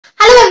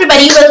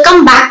Everybody,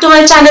 welcome back to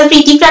my channel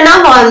प्रीति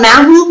प्रणव और मैं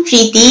हूँ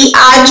प्रीति।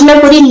 आज मैं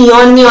पूरी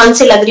नियॉन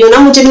से लग रही हूँ ना,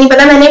 मुझे भी नहीं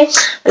पता। मैंने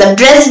मतलब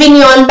ड्रेस भी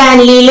नियॉन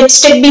पहन ली,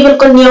 लिपस्टिक भी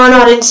बिल्कुल नियॉन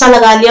ऑरेंज सा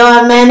लगा लिया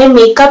और मैंने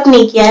मेकअप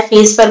नहीं किया है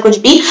फेस पर कुछ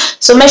भी।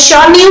 सो मैं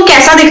श्योर नहीं हूँ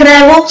कैसा दिख रहा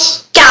है वो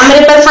कैमरे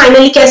पर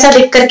फाइनली कैसा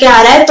दिख करके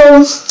आ रहा है,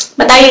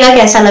 तो बताइएगा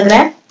कैसा लग रहा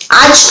है।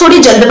 आज थोड़ी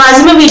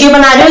जल्दबाजी में वीडियो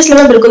बना रही हूँ इसलिए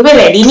मैं बिल्कुल भी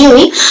रेडी नहीं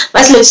हुई,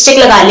 बस लिपस्टिक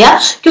लगा लिया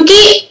क्योंकि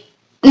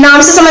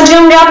नाम से समझ रहे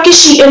होंगे आपकी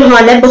शीइन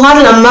हॉल है,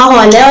 बहुत लंबा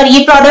हॉल है और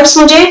ये प्रोडक्ट्स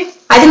मुझे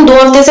आई थिंक 2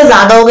 हफ्ते से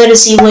ज्यादा हो गए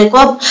रिसीव हुए को।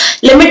 अब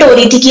लिमिट हो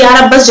रही थी कि यार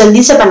अब बस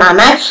जल्दी से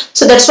बनाना है,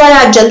 सो दैट्स व्हाई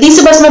आज जल्दी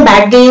से बस मैं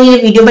बैठ गई हूँ ये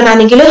वीडियो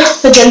बनाने के लिए।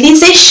 तो जल्दी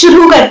से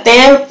शुरू करते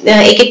हैं।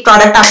 एक एक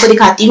प्रोडक्ट आपको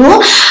दिखाती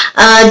हूँ।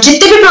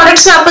 जितने भी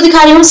प्रोडक्ट्स मैं आपको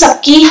दिखा रही हूँ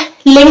सबकी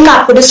लिंक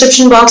आपको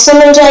डिस्क्रिप्शन बॉक्स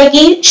में मिल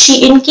जाएगी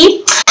शीइन की।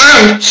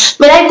 एंड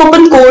मेरा एक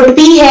कूपन कोड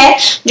भी है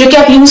जो कि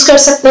आप यूज कर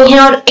सकते हैं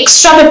और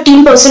एक्स्ट्रा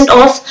 15%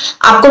 ऑफ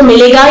आपको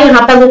मिलेगा।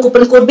 यहाँ पर वो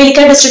कूपन कोड भी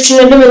लिखा है, डिस्क्रिप्शन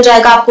में भी मिल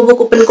जाएगा आपको वो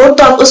कूपन कोड,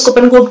 तो आप उस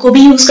कूपन कोड को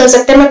भी यूज कर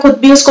सकते हैं। मैं खुद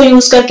भी उसको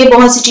यूज करके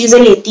बहुत सी चीजें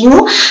लेती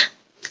हूँ,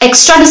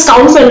 एक्स्ट्रा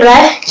डिस्काउंट मिल रहा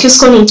है,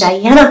 किसको नहीं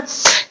चाहिए, है ना।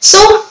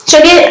 सो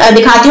चलिए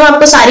दिखाती हूँ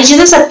आपको सारी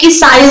चीजें, सबकी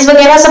साइज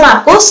वगैरह सब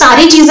आपको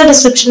सारी चीजें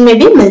डिस्क्रिप्शन में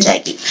भी मिल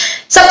जाएगी।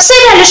 सबसे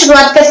पहले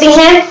शुरुआत करते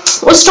हैं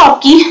उस टॉप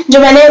की जो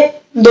मैंने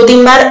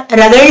 2-3 बार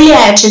रगड़ लिया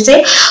है अच्छे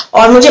से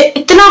और मुझे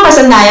इतना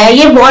पसंद आया है।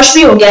 ये वॉश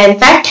भी हो गया है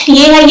इनफैक्ट।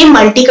 ये है ये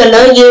मल्टी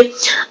कलर,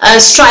 ये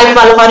स्ट्राइप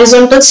वाला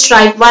हॉरिजॉन्टल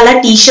स्ट्राइप वाला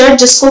टी शर्ट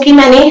जिसको कि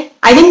मैंने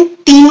आई थिंक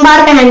 3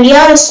 बार पहन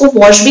लिया और उसको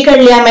वॉश भी कर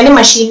लिया है मैंने,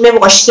 मशीन में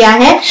वॉश किया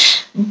है।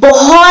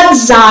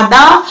 बहुत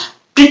ज्यादा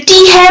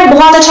प्रिटी है,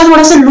 बहुत अच्छा,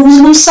 थोड़ा सा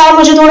लूज सा है।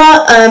 मुझे थोड़ा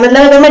मतलब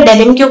अगर मैं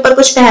डेनिम के ऊपर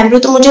कुछ पहन रही हूँ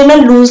तो मुझे ना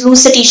लूज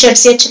से टी शर्ट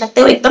से अच्छे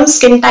लगते हैं, एकदम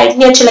स्किन टाइट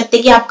नहीं अच्छे लगते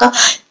कि आपका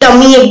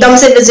टमी एकदम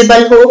से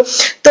विजिबल हो।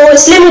 तो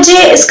इसलिए मुझे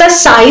इसका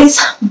साइज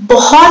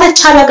बहुत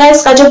अच्छा लगा।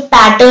 इसका जो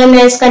पैटर्न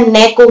है, इसका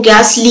नेक हो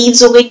गया,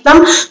 स्लीव्स हो गई,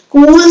 एकदम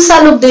कूल सा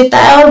लुक देता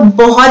है और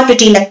बहुत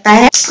प्रिटी लगता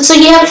है। सो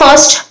ये है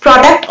फर्स्ट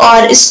प्रोडक्ट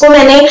और इसको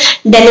मैंने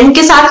डेनिम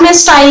के साथ में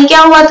स्टाइल किया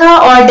हुआ था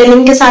और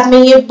डेनिम के साथ में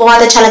ये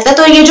बहुत अच्छा लगता है।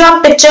 तो ये जो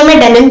आप पिक्चर में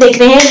डेनिम देख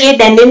रहे हैं ये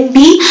डेनिम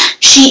भी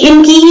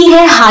शीइन की ही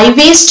है, हाई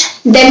वेस्ट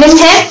डेनिम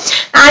है।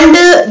 एंड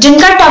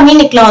जिनका टमी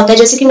निकला होता है,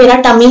 जैसे कि मेरा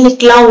टमी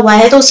निकला हुआ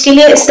है, तो उसके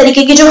लिए इस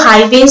तरीके की जो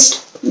हाई वेस्ट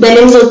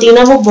डेनिम होती है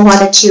ना वो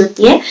बहुत अच्छी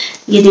होती है।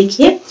 ये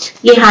देखिए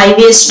ये हाई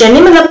वेस्ट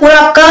डेनिम मतलब पूरा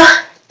आपका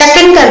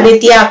टकन कर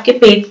देती है आपके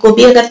पेट को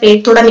भी। अगर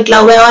पेट थोड़ा निकला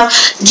हुआ है और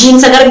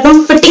जीन्स अगर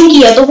एकदम फिटिंग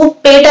की है तो वो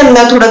पेट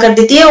अंदर थोड़ा कर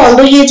देती है।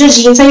 ऑल्दो ये जो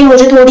जीन्स है ये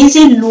मुझे थोड़ी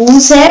सी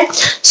लूज है,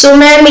 सो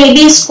मैं मे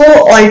बी इसको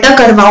ऑल्टर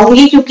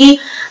करवाऊंगी क्योंकि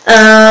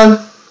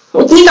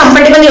उतनी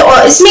कंफर्टेबल है।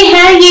 और इसमें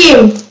है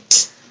ये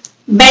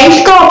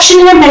बेल्ट का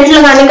ऑप्शन है, बेल्ट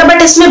लगाने का,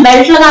 बट इसमें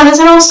बेल्ट लगाने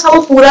से ना उसका वो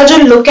पूरा जो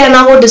लुक है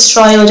ना वो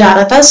डिस्ट्रॉय हो जा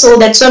रहा था। सो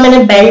दैट्स व्हाई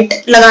मैंने बेल्ट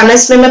लगाना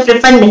इसमें मैं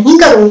प्रेफर नहीं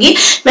करूंगी,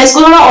 मैं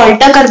इसको थोड़ा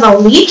ऑल्टर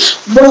करवाऊंगी।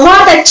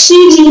 बहुत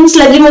अच्छी जीन्स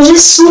लगी मुझे,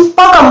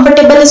 सुपर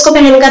कंफर्टेबल, इसको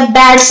पहनकर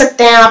बैठ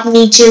सकते हैं आप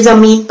नीचे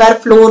जमीन पर,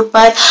 फ्लोर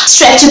पर,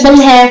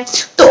 स्ट्रेचेबल है।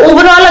 तो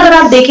ओवरऑल अगर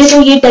आप देखें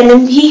तो ये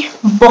डेनिम भी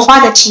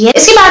बहुत अच्छी है।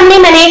 इसके बाद में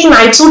मैंने एक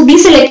नाइट सूट भी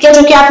सिलेक्ट किया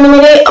जो कि आपने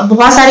मेरे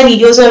बहुत सारे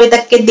वीडियोस में अभी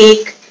तक के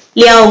देख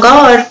लिया होगा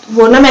और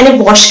वो ना मैंने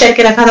वॉश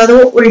करके रखा था तो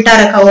वो उल्टा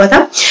रखा हुआ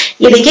था।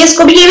 ये देखिए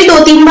इसको भी, ये भी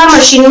 2-3 बार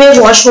मशीन में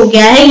वॉश हो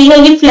गया है।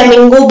 ये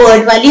फ्लेमिंगो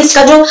बर्ड वाली,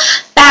 इसका जो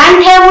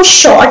पैंट है वो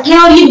शॉर्ट है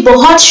और ये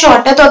बहुत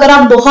शॉर्ट है, तो अगर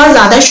आप बहुत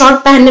ज्यादा शॉर्ट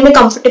पहनने में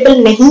कंफर्टेबल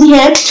नहीं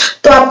है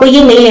तो आपको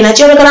ये नहीं लेना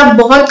चाहिए। और अगर आप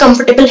बहुत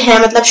कंफर्टेबल है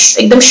मतलब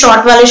एकदम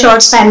शॉर्ट वाले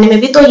शॉर्ट्स पहनने में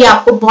भी, तो ये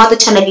आपको बहुत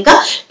अच्छा लगेगा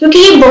क्योंकि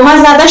ये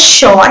बहुत ज्यादा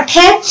शॉर्ट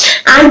है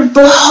एंड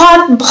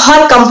बहुत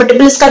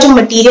कंफर्टेबल। इसका जो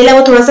मटेरियल है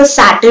वो थोड़ा सा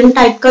सैटिन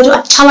टाइप का, जो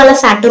अच्छा वाला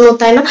सैटिन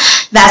होता है ना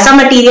वैसा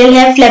मटेरियल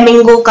है।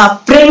 फ्लेमिंगो का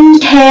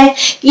प्रिंट है,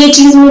 ये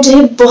चीज मुझे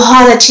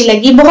बहुत अच्छी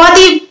लगी।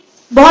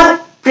 बहुत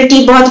प्रिटी,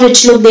 बहुत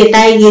रिच लुक देता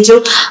है ये जो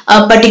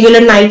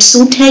पर्टिकुलर नाइट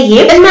सूट है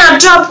ये। मैं अब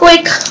जो आपको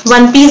एक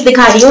वन पीस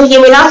दिखा रही हूँ, ये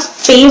मेरा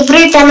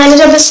फेवरेट है। मैंने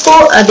जब इसको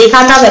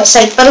देखा था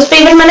वेबसाइट पर, उस पर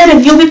इवन मैंने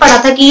रिव्यू भी पढ़ा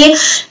था कि ये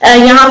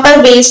यहाँ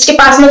पर वेस्ट के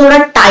पास में थोड़ा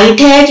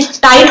टाइट है,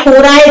 टाइट हो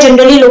रहा है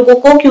जनरली लोगों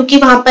को क्योंकि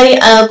वहां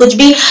पर कुछ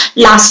भी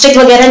लास्टिक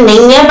वगैरह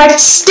नहीं है, बट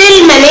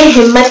स्टिल मैंने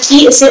हिम्मत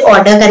की इसे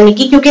ऑर्डर करने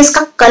की क्योंकि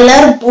इसका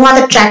कलर बहुत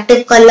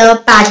अट्रैक्टिव, कलर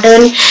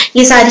पैटर्न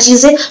ये सारी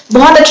चीजें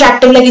बहुत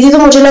अट्रैक्टिव लगी थी। तो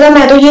मुझे लगा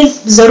मैं तो ये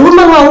जरूर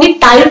मंगवाऊंगी,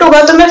 टाइट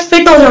होगा तो मैं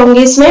फिट हो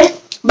जाऊंगी इसमें,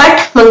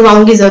 बट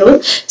मंगवाऊंगी जरूर।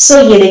 सो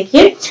ये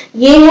देखिए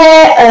ये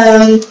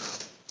है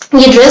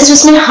ये ड्रेस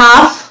जिसमें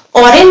हाफ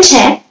ऑरेंज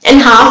है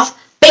एंड हाफ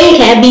पिंक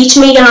है, बीच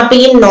में यहाँ पे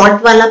ये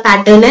नॉट वाला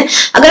पैटर्न है।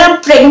 अगर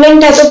आप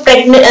प्रेग्नेंट है तो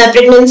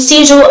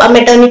प्रेगनेंसी जो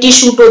मैटरनिटी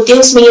शूट होती है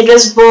उसमें ये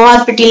ड्रेस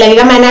बहुत प्रिटी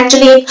लगेगा। मैंने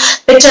एक्चुअली एक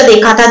पिक्चर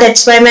देखा था,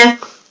 दैट्स व्हाई मैं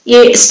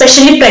ये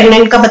स्पेशली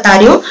प्रेग्नेंट का बता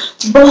रही हूँ।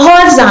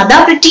 बहुत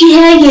ज्यादा प्रिटी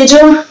है ये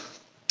जो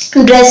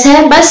ड्रेस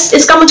है। बस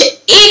इसका मुझे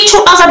एक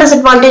छोटा सा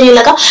डिसएडवांटेज ये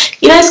लगा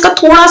कि ना इसका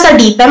थोड़ा सा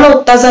डीप है, मैं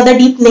उतना ज्यादा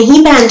डीप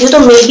नहीं पहनती हूँ, तो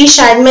मे बी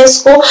शायद मैं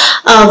इसको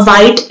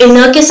व्हाइट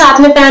इनर के साथ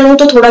में पहनूं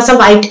तो थोड़ा सा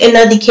व्हाइट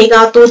इनर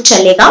दिखेगा तो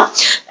चलेगा,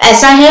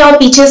 ऐसा है। और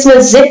पीछे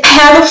इसमें जिप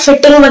है तो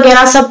फिटिंग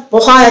वगैरह सब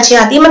बहुत अच्छी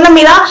आती है। मतलब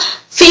मेरा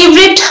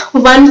फेवरेट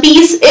वन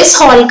पीस इस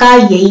हॉल का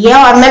यही है,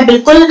 और मैं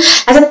बिल्कुल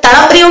ऐसा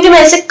तड़प रही हूँ कि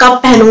मैं इसे कब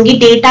पहनूंगी।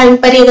 डे टाइम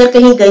पर ही अगर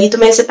कहीं गई तो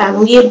मैं इसे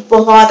पहनूंगी, ये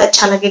बहुत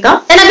अच्छा लगेगा।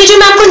 देन अभी जो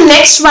मैं आपको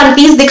नेक्स्ट वन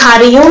पीस दिखा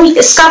रही हूँ,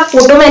 इसका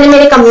फोटो मैंने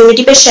मेरे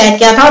कम्युनिटी पे शेयर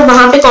किया था और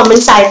वहां पे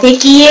कमेंट्स आए थे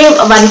कि ये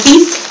वन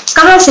पीस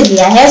कहाँ से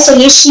लिया है। सो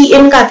ये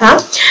शीइन का था।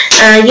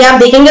 ये आप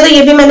देखेंगे तो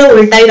ये भी मैंने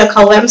उल्टा ही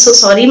रखा हुआ है, आई एम सो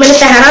सॉरी। मैंने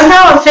पहना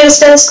था और फिर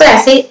उसको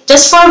ऐसे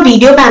जस्ट फॉर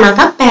वीडियो पहना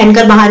था,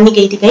 पहनकर बाहर नहीं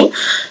गई थी कहीं,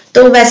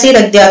 तो वैसे ही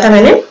रख दिया था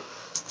मैंने।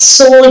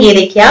 सो ये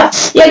देखिए आप,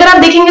 ये अगर आप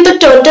देखेंगे तो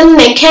टर्टल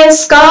नेक है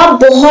इसका,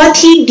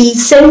 बहुत ही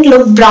डिसेंट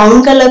लुक,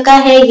 ब्राउन कलर का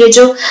है। ये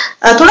जो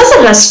थोड़ा सा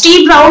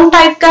रस्टी ब्राउन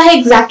टाइप का है,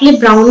 एग्जैक्टली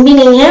ब्राउन भी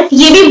नहीं है।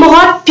 ये भी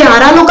बहुत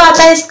प्यारा लुक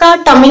आता है इसका,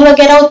 टमी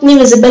वगैरह उतनी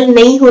विजिबल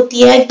नहीं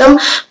होती है, एकदम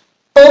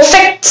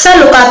परफेक्ट सा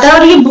लुक आता है।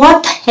 और ये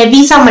बहुत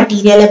हैवी सा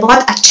मटेरियल है,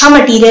 बहुत अच्छा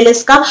मटेरियल है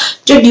इसका,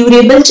 जो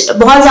ड्यूरेबल,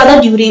 बहुत ज्यादा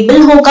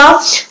ड्यूरेबल होगा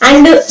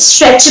एंड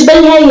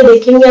स्ट्रेचेबल है। ये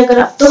देखेंगे अगर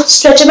आप तो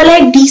स्ट्रेचेबल है,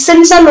 एक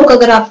डिसेंट सा लुक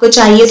अगर आपको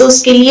चाहिए तो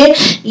उसके लिए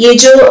ये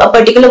जो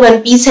पर्टिकुलर वन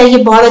पीस है ये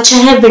बहुत अच्छा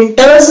है।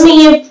 विंटर्स में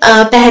ये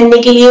पहनने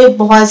के लिए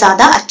बहुत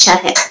ज्यादा अच्छा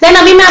है। देन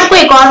अभी मैं आपको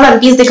एक और वन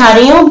पीस दिखा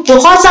रही हूँ,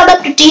 बहुत ज्यादा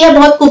प्रिटी है,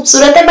 बहुत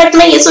खूबसूरत है, बट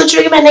मैं ये सोच रही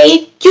हूँ कि मैंने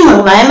ये क्यों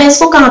मंगवाया, मैं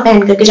इसको कहाँ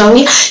पहन करके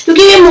जाऊंगी,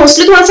 क्योंकि ये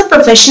मोस्टली थोड़ा सा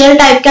प्रोफेशनल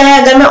टाइप का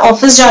है। अगर मैं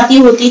ऑफिस जाती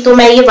होती तो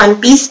मैं ये वन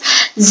पीस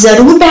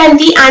जरूर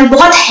पहनती। एंड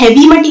बहुत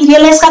हैवी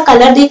मटेरियल है, इसका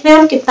कलर देख रहे हैं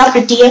हम कितना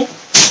प्रिटी है,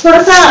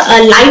 थोड़ा सा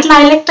लाइट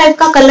लाइलेक टाइप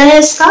का कलर है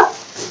इसका।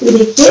 ये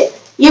देखिए,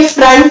 ये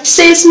फ्रंट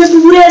से इसमें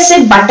पूरे ऐसे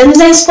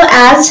बटन्स है, इसको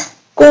एज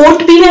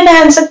कोट भी मैं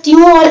पहन सकती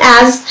हूँ और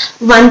एज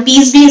वन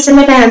पीस भी इसे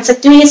मैं पहन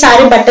सकती हूँ। ये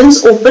सारे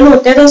बटन्स ओपन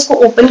होते हैं तो इसको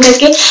ओपन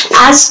करके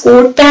एज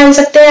कोट पहन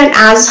सकते हैं एंड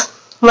एज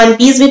वन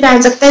पीस भी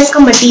पहन सकते हैं। इसका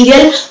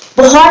मटेरियल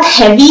बहुत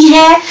हैवी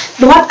है,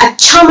 बहुत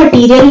अच्छा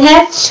मटेरियल है।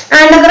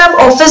 एंड अगर आप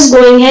ऑफिस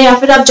गोइंग है या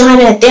फिर आप जहाँ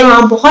रहते हैं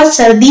वहां बहुत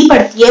सर्दी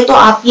पड़ती है तो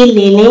आप ये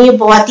ले लें, ये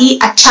बहुत ही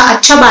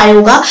अच्छा बाय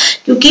होगा,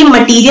 क्योंकि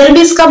मटेरियल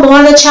भी इसका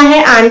बहुत अच्छा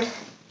है एंड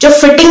जो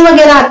फिटिंग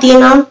वगैरह आती है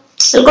ना,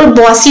 बिल्कुल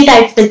बॉसी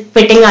टाइप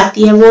फिटिंग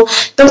आती है, वो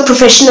तो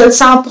प्रोफेशनल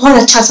सा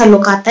बहुत अच्छा सा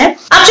लुक आता है।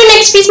 अब जो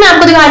नेक्स्ट पीस मैं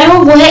आपको दिखा रही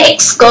हूँ वो है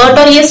एक स्कर्ट,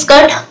 और ये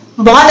स्कर्ट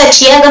बहुत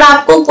अच्छी है। अगर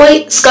आपको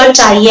कोई स्कर्ट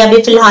चाहिए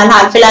अभी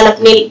हाल फिलहाल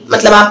अपने,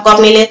 मतलब आपको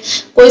अपने लिए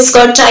कोई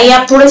स्कर्ट चाहिए,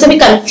 आप थोड़े से भी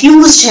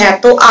कंफ्यूज्ड हैं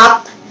तो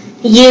आप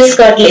ये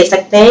स्कर्ट ले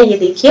सकते हैं। ये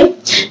देखिए,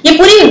 ये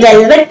पूरी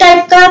वेलवेट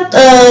टाइप का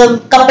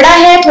कपड़ा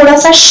है, थोड़ा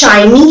सा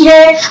शाइनी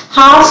है,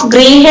 हाफ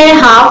ग्रे है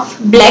हाफ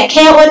ब्लैक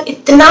है, और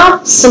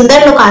इतना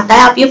सुंदर लुक आता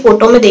है। आप ये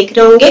फोटो में देख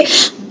रहे होंगे,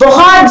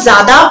 बहुत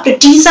ज्यादा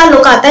प्रिटी सा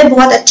लुक आता है,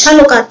 बहुत अच्छा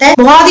लुक आता है,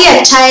 बहुत ही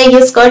अच्छा है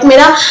ये स्कर्ट।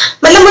 मेरा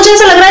मतलब मुझे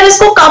ऐसा लग रहा है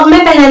इसको कब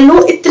मैं पहन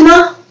लूं,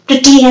 इतना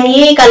प्रिटी है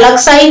ये, एक अलग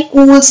सा ही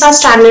कूल सा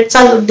स्टैंडर्ड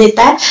सा लुक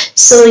देता है।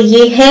 सो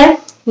ये है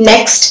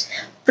नेक्स्ट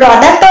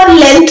प्रोडक्ट, और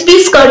लेंथ भी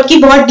स्कर्ट की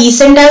बहुत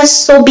डिसेंट है।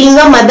 सो बीइंग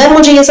अ मदर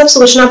मुझे ये सब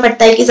सोचना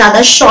पड़ता है कि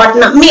ज्यादा शॉर्ट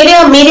ना,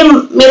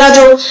 मेरा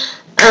जो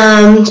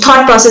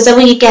थॉट प्रोसेस है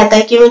वो ये कहता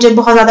है कि मुझे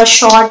बहुत ज्यादा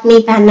शॉर्ट नहीं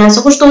पहनना है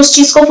सब कुछ, तो उस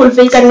चीज को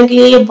फुलफिल करने के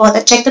लिए ये बहुत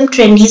अच्छा, एकदम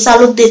ट्रेंडी सा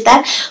लुक देता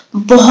है,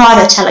 बहुत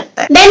अच्छा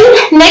लगता है।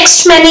 देन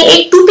नेक्स्ट मैंने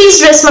एक टू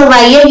पीस ड्रेस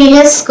मंगवाई है, ये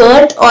है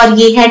स्कर्ट और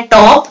ये है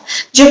टॉप।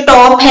 जो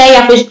टॉप है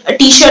या फिर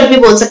टी शर्ट भी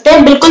बोल सकते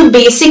हैं, बिल्कुल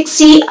बेसिक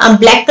सी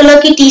ब्लैक कलर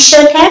की टी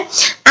शर्ट है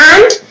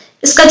एंड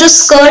इसका जो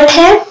स्कर्ट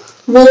है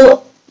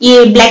वो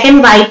ये ब्लैक एंड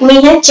व्हाइट में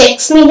है,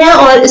 चेक्स में है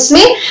और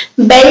इसमें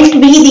बेल्ट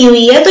भी दी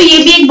हुई है। तो ये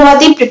भी एक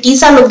बहुत ही प्रिटी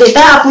सा लुक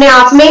देता है अपने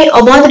आप में,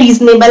 और बहुत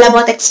रीजनेबल है,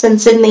 बहुत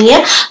एक्सपेंसिव नहीं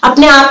है।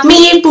 अपने आप में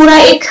ये पूरा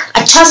एक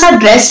अच्छा सा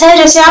ड्रेस है,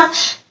 जैसे आप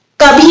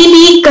कभी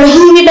भी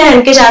कहीं भी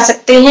पहन के जा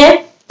सकते हैं,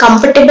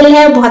 कंफर्टेबल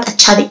है, बहुत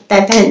अच्छा दिखता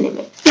है पहनने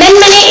में। देन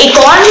मैंने एक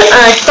और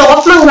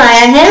टॉप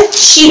मंगवाया है।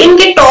 शीइन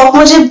के टॉप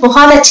मुझे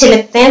बहुत अच्छे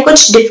लगते हैं,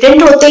 कुछ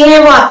डिफरेंट होते हैं,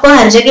 वो आपको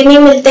हर जगह नहीं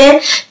मिलते हैं।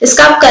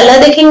 इसका आप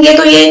कलर देखेंगे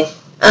तो ये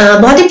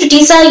बहुत ही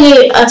प्रिटी सा,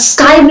 ये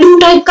स्काई ब्लू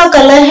टाइप का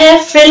कलर है,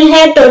 फ्रिल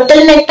है,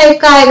 टर्टल नेक टाइप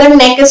का आएगा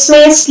नेक।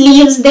 इसमें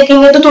स्लीव्स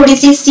देखेंगे तो थोड़ी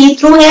सी सी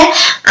थ्रू है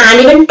एंड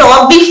इवन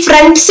टॉप भी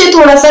फ्रंट से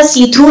थोड़ा सा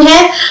सी थ्रू है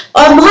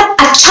और बहुत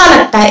अच्छा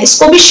लगता है।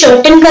 इसको भी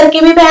शर्टन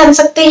करके भी पहन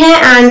सकते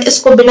हैं एंड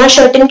इसको बिना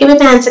शर्टन के भी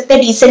पहन सकते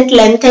हैं, डिसेंट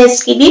लेंथ है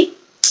इसकी भी।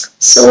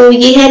 सो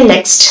ये है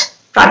नेक्स्ट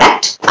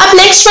प्रोडक्ट। अब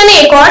नेक्स्ट मैंने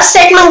एक और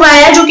सेट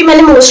मंगवाया है जो कि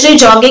मैंने मोस्टली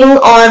जॉगिंग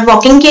और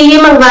वॉकिंग के लिए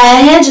मंगवाया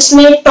है,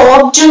 जिसमें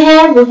टॉप जो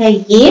है वो है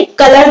ये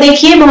कलर,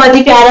 देखिए बहुत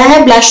ही प्यारा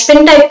है, ब्लश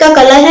पिंक टाइप का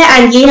कलर है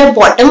एंड ये है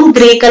बॉटम,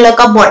 ग्रे कलर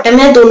का बॉटम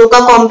है। दोनों का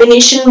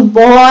कॉम्बिनेशन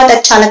बहुत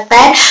अच्छा लगता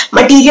है।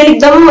 मटेरियल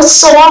एकदम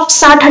सॉफ्ट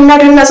सा, ठंडा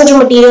ठंडा सा जो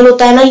मटेरियल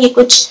होता है ना, ये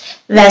कुछ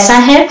वैसा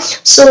है।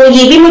 सो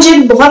ये भी मुझे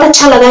बहुत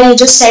अच्छा लगा। ये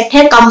जो सेट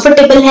है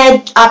कंफर्टेबल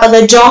है, आप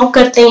अगर जॉग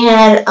करते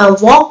हैं,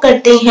 वॉक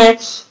करते हैं,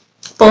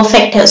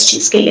 परफेक्ट है उस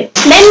चीज के लिए।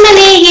 देन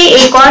मैंने ये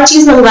एक और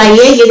चीज मंगवाई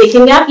है, ये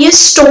देखेंगे आप, ये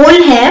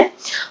स्टोल है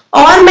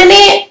और मैंने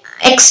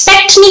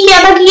एक्सपेक्ट नहीं किया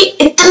था कि ये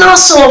इतना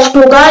सॉफ्ट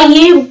होगा।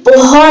 ये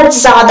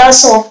बहुत ज्यादा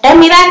सॉफ्ट है।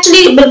 मेरा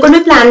एक्चुअली बिल्कुल भी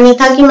प्लान नहीं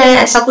था कि मैं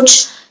ऐसा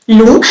कुछ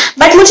लूं,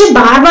 बट मुझे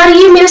बार बार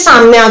ये मेरे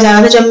सामने आ जा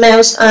रहा था जब मैं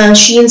उस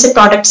शीन से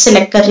प्रोडक्ट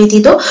सिलेक्ट कर रही थी।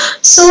 तो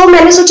सो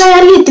मैंने सोचा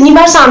यार ये इतनी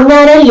बार सामने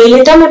आ रहा है, ले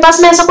लेता। मेरे पास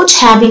में ऐसा कुछ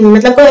है भी नहीं,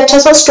 मतलब कोई अच्छा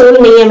सा स्टोल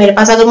नहीं है मेरे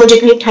पास, अगर मुझे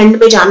कहीं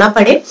ठंड में जाना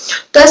पड़े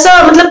तो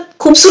ऐसा मतलब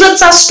खूबसूरत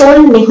सा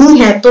स्टोन नहीं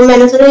है, तो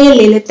मैंने सोचा ये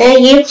ले लेते हैं।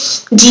 ये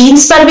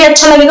जीन्स पर भी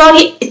अच्छा लगेगा और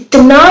ये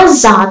इतना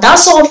ज्यादा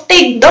सॉफ्ट है,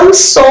 एकदम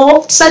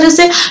सॉफ्ट सा,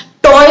 जैसे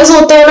टॉयज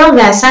होते हैं ना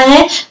वैसा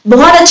है।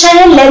 बहुत अच्छा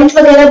है। लेंथ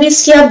वगैरह भी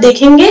इसकी आप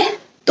देखेंगे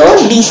तो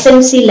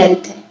डिसेंट सी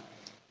लेंथ है।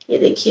 ये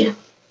देखिए,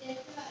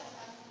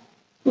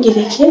 ये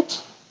देखिए,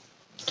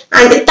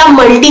 एंड इतना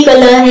मल्टी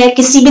कलर है,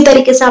 किसी भी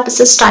तरीके से आप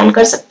इसे स्टाइल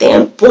कर सकते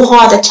हैं,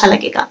 बहुत अच्छा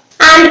लगेगा।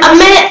 एंड अब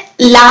मैं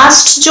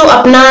लास्ट जो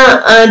अपना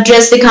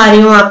ड्रेस दिखा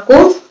रही हूँ आपको,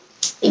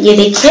 ये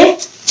देखिए,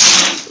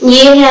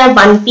 ये है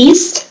वन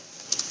पीस।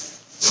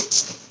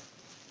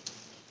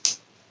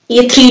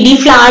 ये 3D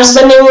फ्लावर्स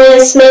बने हुए हैं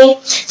इसमें।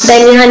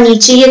 देन यहाँ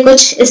नीचे ये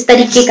कुछ इस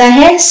तरीके का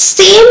है।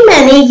 सेम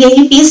मैंने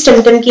यही पीस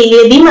टिमटिम के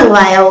लिए भी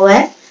मंगवाया हुआ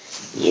है।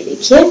 ये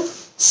देखिए,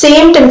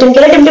 सेम टिमटिम के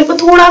लिए। टिमटिम को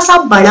थोड़ा सा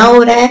बड़ा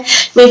हो रहा है,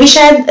 मे भी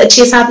शायद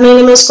 6-7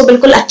 महीने में उसको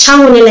बिल्कुल अच्छा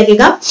होने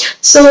लगेगा।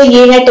 सो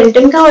ये है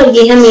टिमटिम का और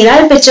ये है मेरा।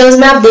 पिक्चर्स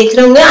में आप देख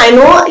रहे होंगे, आई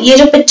नो ये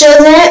जो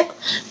पिक्चर्स है,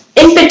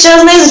 इन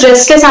पिक्चर्स में इस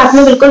ड्रेस के साथ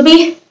में बिल्कुल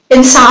भी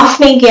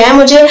इंसाफ नहीं किया है।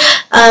 मुझे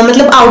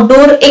मतलब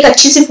आउटडोर एक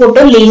अच्छी सी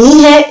फोटो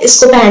लेनी है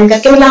इसको पहन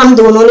करके, मतलब हम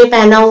दोनों ने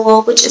पहना हुआ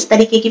कुछ इस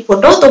तरीके की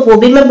फोटो, तो वो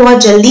भी मैं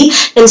बहुत जल्दी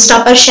इंस्टा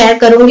पर शेयर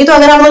करूंगी। तो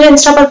अगर आप मुझे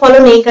इंस्टा पर फॉलो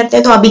नहीं करते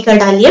हैं तो अभी कर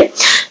डालिए।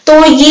 तो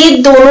ये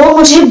दोनों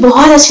मुझे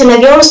बहुत अच्छे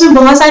लगे और उसमें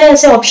बहुत सारे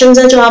ऐसे ऑप्शंस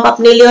हैं जो आप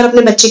अपने लिए और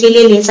अपने बच्चे के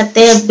लिए ले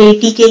सकते हैं,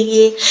 बेटी के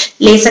लिए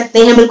ले सकते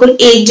हैं, बिल्कुल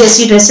एक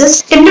जैसी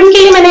ड्रेसेस। टिमटिम के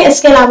लिए मैंने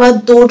इसके अलावा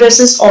 2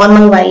 ड्रेसेस और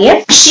मंगवाई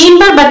है। शीन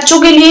पर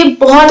बच्चों के लिए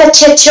बहुत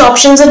अच्छे अच्छे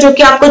ऑप्शंस हैं जो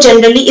कि आपको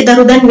जनरली इधर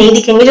उधर नहीं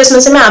दिखेंगे, जिसमें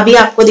से मैं अभी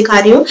आपको दिखा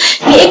रही हूँ।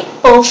 ये एक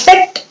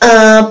परफेक्ट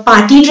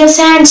पार्टी ड्रेस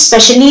है एंड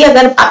स्पेशली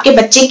अगर आपके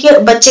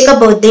बच्चे का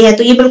बर्थडे है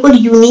तो ये बिल्कुल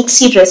यूनिक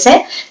सी ड्रेस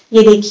है।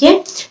 ये देखिए,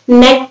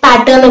 नेक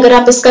पैटर्न अगर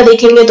आप इसका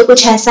देखेंगे तो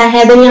कुछ ऐसा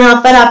है। देन यहाँ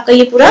पर आपका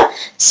ये पूरा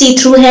सी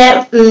थ्रू है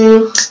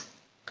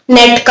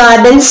नेट का।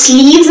 देन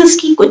स्लीव्स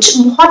इसकी कुछ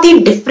बहुत ही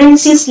डिफरेंट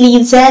सी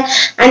स्लीव्स है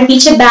एंड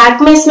पीछे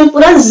बैक में इसमें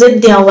पूरा जिप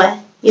दिया हुआ है।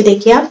 ये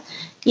देखिए आप,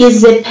 ये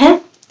जिप है।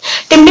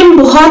 टिमटिम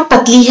बहुत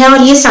पतली है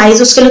और ये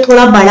साइज उसके लिए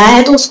थोड़ा बड़ा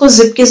है, तो उसको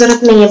जिप की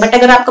जरूरत नहीं है। बट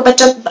अगर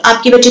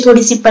आपकी बच्ची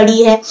थोड़ी सी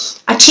बड़ी है,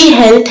 अच्छी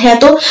हेल्थ है,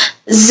 तो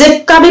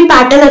जिप का भी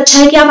पैटर्न अच्छा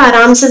है कि आप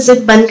आराम से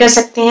जिप बंद कर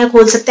सकते हैं,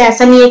 खोल सकते हैं।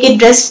 ऐसा नहीं है कि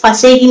ड्रेस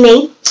फंसेगी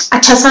नहीं,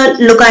 अच्छा सा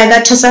लुक आएगा,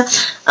 अच्छा सा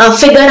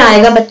फिगर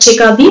आएगा बच्चे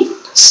का भी।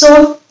 सो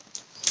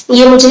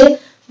ये मुझे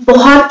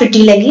बहुत प्रिटी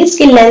लगी।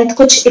 इसकी लेंथ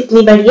कुछ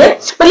इतनी बड़ी है।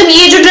 मतलब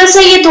ये जो ड्रेस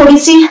है ये थोड़ी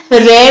सी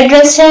रेयर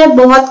ड्रेस है,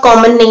 बहुत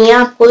कॉमन नहीं है,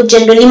 आपको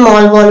जनरली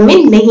मॉल वॉल में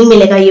नहीं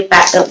मिलेगा ये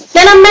पैटर्न।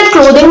 देन अब मैं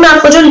क्लोथिंग में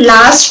आपको जो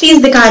लास्ट पीस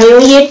दिखा रही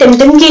हूँ, ये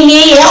टिमटिम के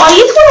लिए है और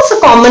ये थोड़ा सा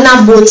कॉमन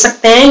आप बोल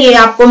सकते हैं। ये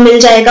आपको मिल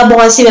जाएगा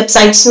बहुत सी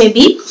वेबसाइट्स में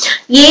भी।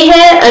 ये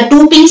है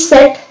 2 पीस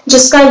सेट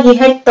जिसका ये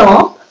है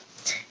टॉप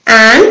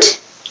एंड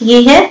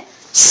ये है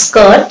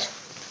स्कर्ट।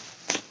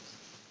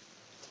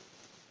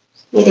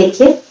 ये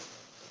देखिए,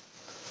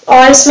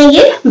 और इसमें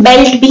ये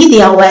बेल्ट भी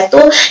दिया हुआ है। तो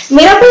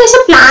मेरा कोई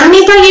ऐसा प्लान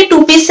नहीं था ये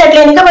 2 पीस सेट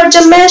लेने का, बट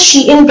जब मैं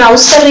शीइन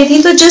ब्राउज कर रही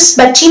थी तो जिस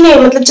बच्ची ने,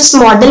 मतलब जिस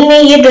मॉडल ने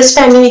ये ड्रेस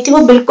पहनी हुई थी वो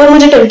बिल्कुल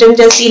मुझे टिमटिम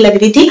जैसी लग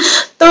रही थी।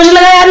 तो मुझे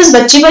लगा यार इस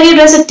बच्ची पर ये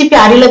ड्रेस इतनी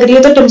प्यारी लग रही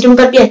है तो टिमटिम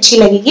पर भी अच्छी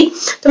लगेगी।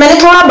 तो मैंने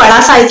थोड़ा बड़ा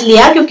साइज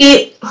लिया क्योंकि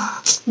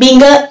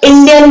being a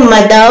Indian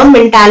mother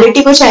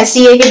mentality कुछ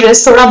ऐसी है कि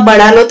ड्रेस थोड़ा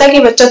बड़ा होता है कि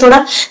बच्चा थोड़ा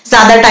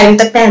ज्यादा टाइम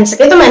तक पहन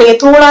सके। तो मैंने ये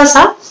थोड़ा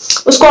सा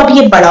उसको, अब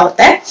ये बड़ा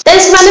होता है। तो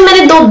इस बार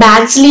मैंने 2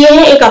 बैग्स लिए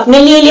हैं, एक अपने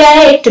लिए लिया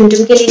है, एक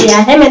टिमटिम के लिए लिया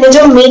है। मैंने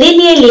जो मेरे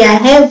लिए लिया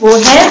है वो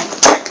है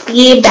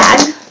ये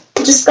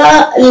बैग जिसका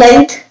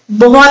लेंथ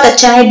बहुत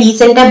अच्छा है,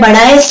 डिसेंट है, बड़ा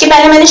है। इसके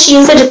पहले मैंने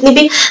शीन से जितनी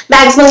भी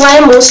बैग्स मंगवाए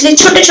मोस्टली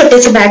छोटे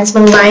छोटे से बैग्स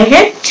मंगवाए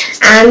हैं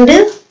एंड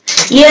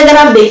ये अगर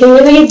आप देखेंगे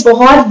तो ये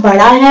बहुत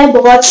बड़ा है,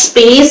 बहुत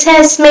स्पेस है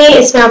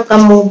इसमें आपका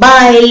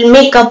मोबाइल,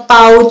 मेकअप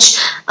पाउच,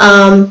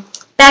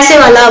 पैसे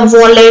वाला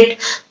वॉलेट,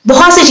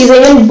 बहुत सी चीजें,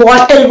 इवन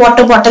बॉटल,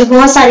 वाटर बॉटल,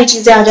 बहुत सारी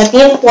चीजें आ जाती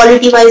हैं।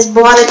 क्वालिटी वाइज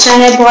बहुत अच्छा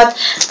है, बहुत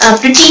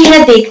प्रिटी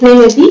है देखने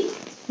में भी।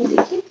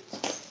 देखिए,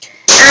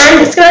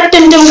 एंड इसके बाद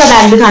टिमटिम का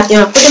बैग दिखाती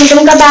हूँ आपको।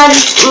 टिमटिम का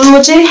बैग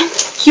मुझे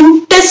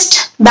क्यूटेस्ट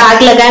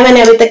बैग लगा है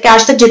मैंने अभी तक के,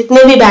 आज तक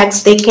जितने भी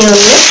बैग्स देखे हैं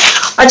उनमें।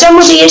 और जब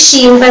मुझे ये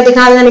शीन पर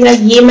दिखा जाने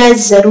ये मैं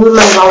जरूर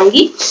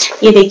मंगवाऊंगी।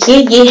 ये देखिए,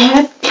 ये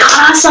है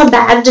प्यारा सा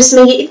बैग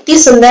जिसमें ये इतनी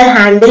सुंदर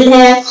हैंडल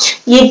है,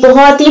 ये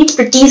बहुत ही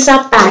प्रिटी सा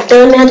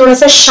पैटर्न है, थोड़ा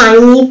सा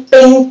शाइनी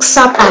पिंक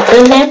सा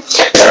पैटर्न है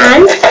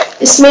एंड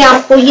इसमें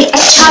आपको ये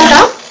अच्छा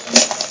सा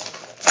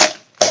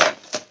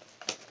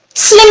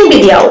स्लिंग भी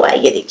दिया हुआ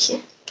है। ये देखिए,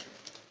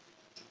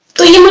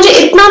 तो ये मुझे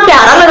इतना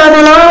प्यारा लगा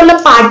था ना, मतलब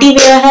पार्टी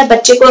वेयर है,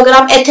 बच्चे को अगर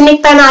आप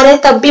एथनिक पहना रहे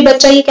हैं तब भी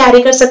बच्चा ये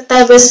कैरी कर सकता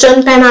है,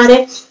 वेस्टर्न पहना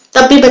रहे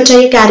तब भी बच्चा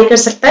ये कैरी कर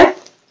सकता है,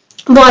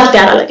 बहुत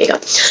प्यारा लगेगा।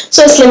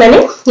 सो इसलिए मैंने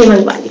ये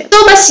मंगवा लिया।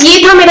 तो बस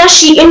ये था मेरा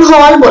शीइन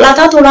हॉल। बोला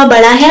था थोड़ा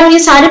बड़ा है और ये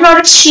सारे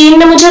प्रोडक्ट्स शीइन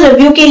ने मुझे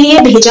रिव्यू के लिए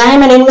भेजा है,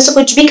 मैंने इनमें से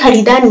कुछ भी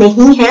खरीदा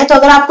नहीं है। तो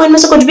अगर आपको इनमें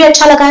से कुछ भी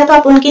अच्छा लगा है तो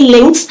आप उनकी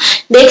लिंक्स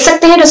देख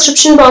सकते हैं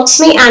डिस्क्रिप्शन बॉक्स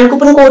में एंड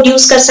कूपन कोड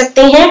यूज कर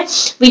सकते हैं।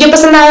 वीडियो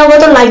पसंद आया होगा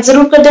तो लाइक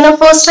जरूर कर देना।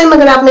 फर्स्ट टाइम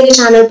अगर आप मेरे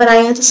चैनल पर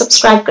आए हैं तो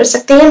सब्सक्राइब कर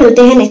सकते हैं।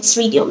 मिलते हैं नेक्स्ट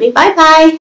वीडियो में, बाय बाय।